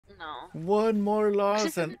No. One more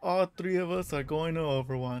loss and all three of us are going to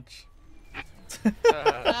Overwatch.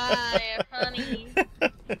 Ah, you're funny.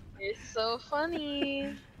 You're so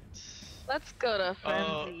funny. Let's go to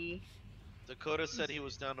Frenzy. Dakota said he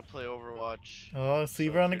was down to play Overwatch. Oh, see,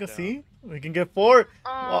 So Veronica, see? We can get 4.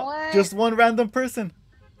 Oh, what? Just one random person.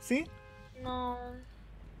 See? No.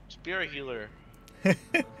 Spirit healer.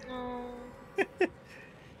 No.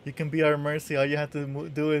 You can be our mercy. All you have to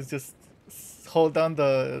do is just hold down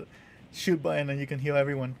the shoot button and you can heal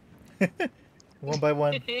everyone. One by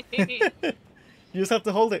one. You just have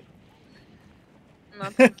to hold it. No,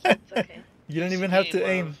 thank you. It's okay. You don't even have to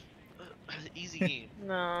aim. Easy game.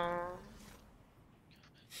 No.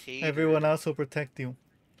 Hater. Everyone else will protect you.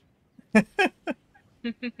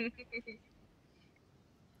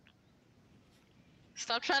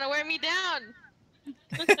 Stop trying to wear me down.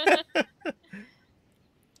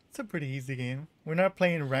 It's a pretty easy game. We're not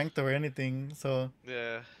playing ranked or anything, so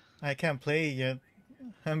yeah. I can't play it yet.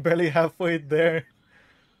 I'm barely halfway there.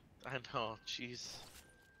 I know, jeez.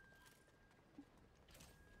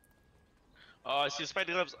 Oh, I see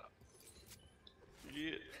Spidey lives.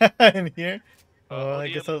 Yeah. In here. Oh, I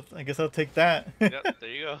guess I'll take that. Yep, there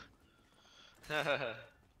you go.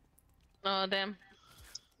 Oh damn!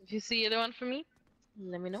 If you see either one for me,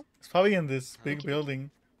 let me know. It's probably in this big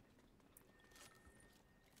building.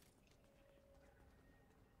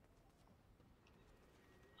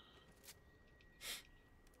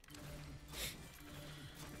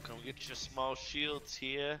 Come get your small shields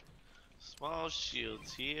here. Small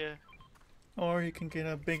shields here. Or you can get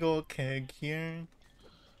a big old keg here.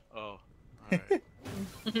 Oh, alright.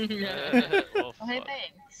 Oh, hey,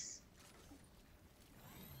 thanks.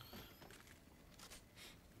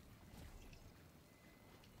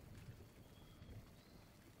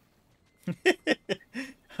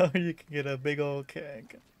 Or you can get a big old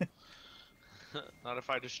keg. Not if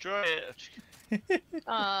I destroy it.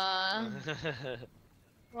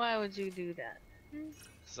 Why would you do that?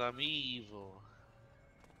 'Cause I'm evil.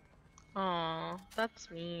 Aw,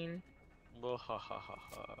 that's mean. Ha ha ha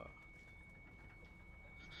ha.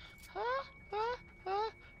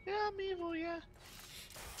 Yeah, I'm evil, yeah.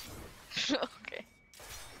 Okay.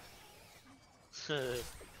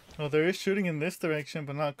 Oh, there is shooting in this direction,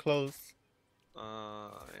 but not close.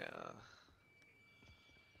 Yeah.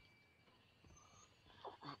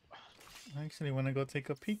 I actually want to go take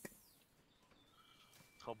a peek.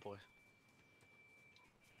 Oh boy.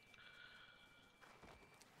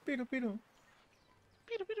 Peter, Peter.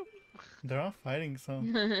 Peter, Peter. They're all fighting, so.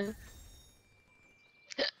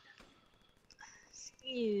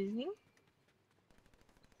 Excuse me.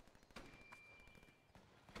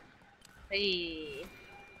 Hey.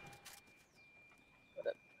 What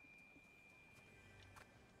up?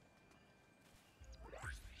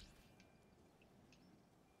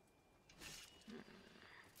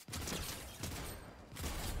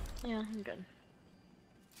 Yeah, I'm good.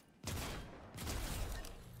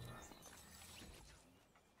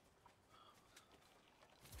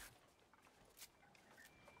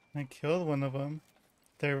 I killed one of them.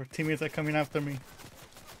 Their teammates are coming after me.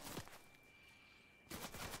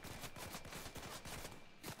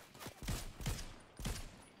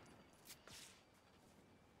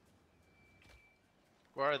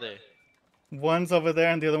 Where are they? One's over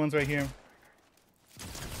there and the other one's right here.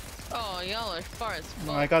 Oh, y'all are far as fuck.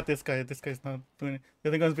 No, I got this guy. This guy's not doing it. The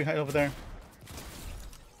other one's behind over there.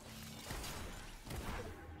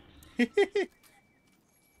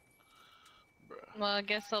 Well, I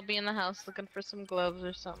guess I'll be in the house looking for some gloves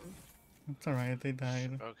or something. It's alright, they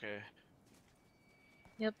died. Okay.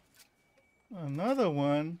 Yep. Another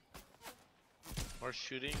one. More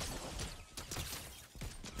shooting.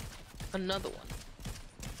 Another one.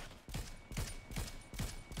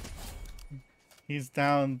 He's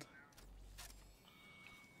downed.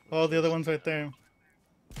 Oh, the other one's right there.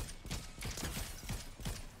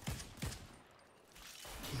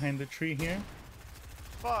 Behind the tree here.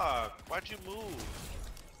 Fuck! Why'd you move?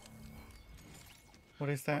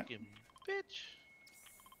 What is that? Fucking bitch.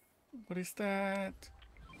 What is that?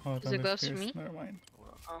 Oh, Is it gloves for me? Never mind.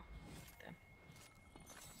 Oh, damn.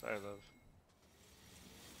 Sorry, love.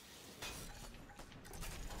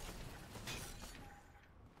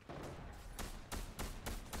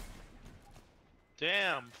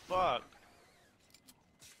 Damn, fuck.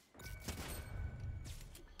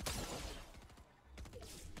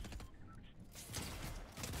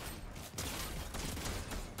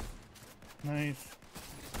 Nice.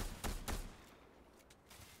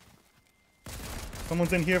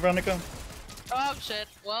 Someone's in here, Veronica. Oh shit.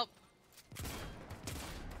 Well.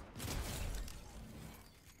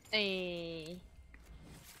 Hey.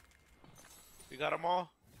 You got them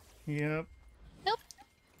all? Yep. Nope.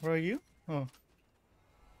 Where are you? Oh,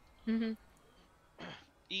 Mhm.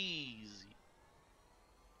 Easy.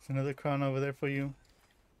 there's another crown over there for you.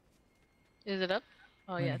 Is it up?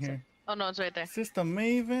 Oh Right yeah, it's up. here. Oh no, it's right there. System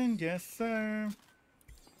Maven, yes sir.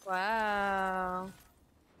 Wow.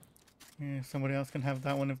 Yeah, somebody else can have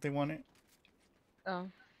that one if they want it. Oh.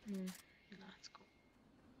 Mm. No, that's cool.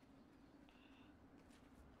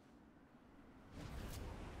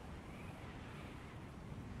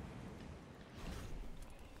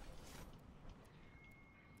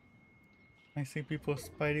 I see people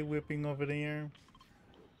Spidey whipping over there.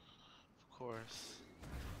 Of course.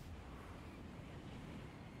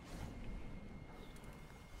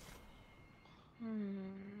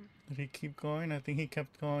 Hmm. Did he keep going? I think he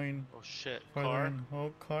kept going Oh shit. farther Car. in.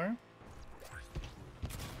 Oh, car.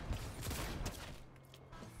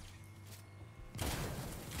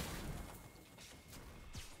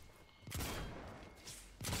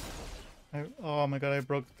 Oh my god, I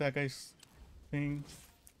broke that guy's thing.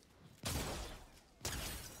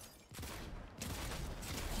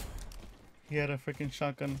 He had a freaking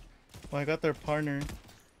shotgun. Well, I got their partner.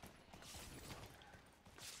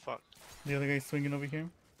 Fuck. The other guy's swinging over here.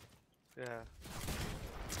 Yeah.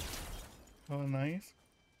 Oh, nice.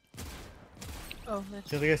 Oh, that's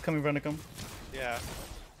The other guy's coming, Venicum. Yeah.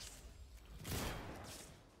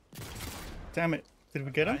 Damn it. Did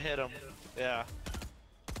we get I him? hit him. Yeah.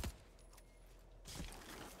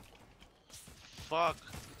 Fuck.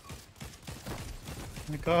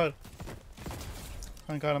 Oh my god.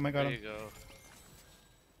 I got him, I got There him. you go.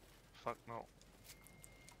 Fuck no.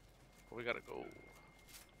 We gotta go.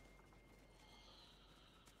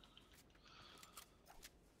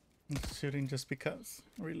 I'm shooting just because.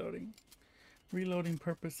 Reloading. Reloading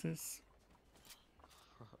purposes.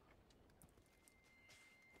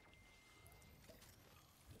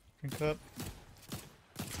 Drink up.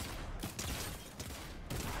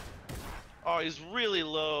 Oh, he's really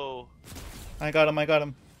low. I got him, I got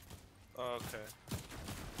him. Oh, okay.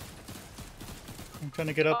 I'm trying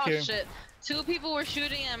to get up oh here. shit. 2 people were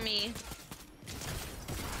shooting at me.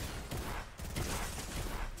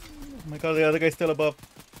 Oh my god, the other guy's still above.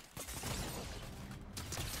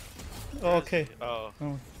 Oh, okay. Oh.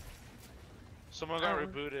 Oh. Someone got Oh.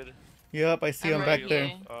 rebooted. Yep, I see I'm him right back there.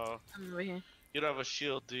 here. Oh. I'm over here. You don't have a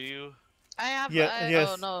shield, do you? I have. Yeah, yes.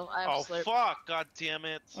 Oh no, I have Oh slurp. fuck! God damn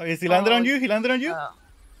it! Oh, is he landed on Oh, you? He landed on you?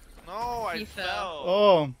 No, I He fell. fell.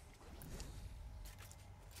 Oh.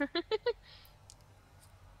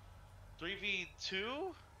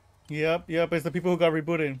 3v2? Yep, yep, it's the people who got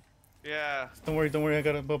rebooted. Yeah. Don't worry, I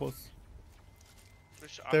got a bubbles. We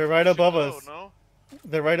They're we right should above go, us. No?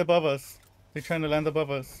 They're right above us. They're trying to land above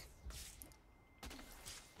us.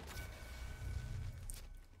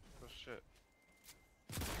 Oh shit.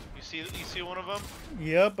 You see one of them?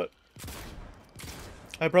 Yeah, but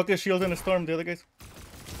I broke his shield in a storm. The other guys.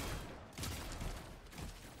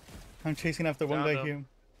 I'm chasing after one Downed guy him. here.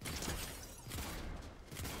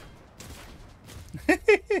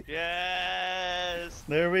 Yes!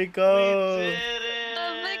 There we We go. did it!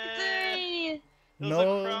 The victory! It was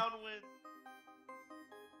No. a crown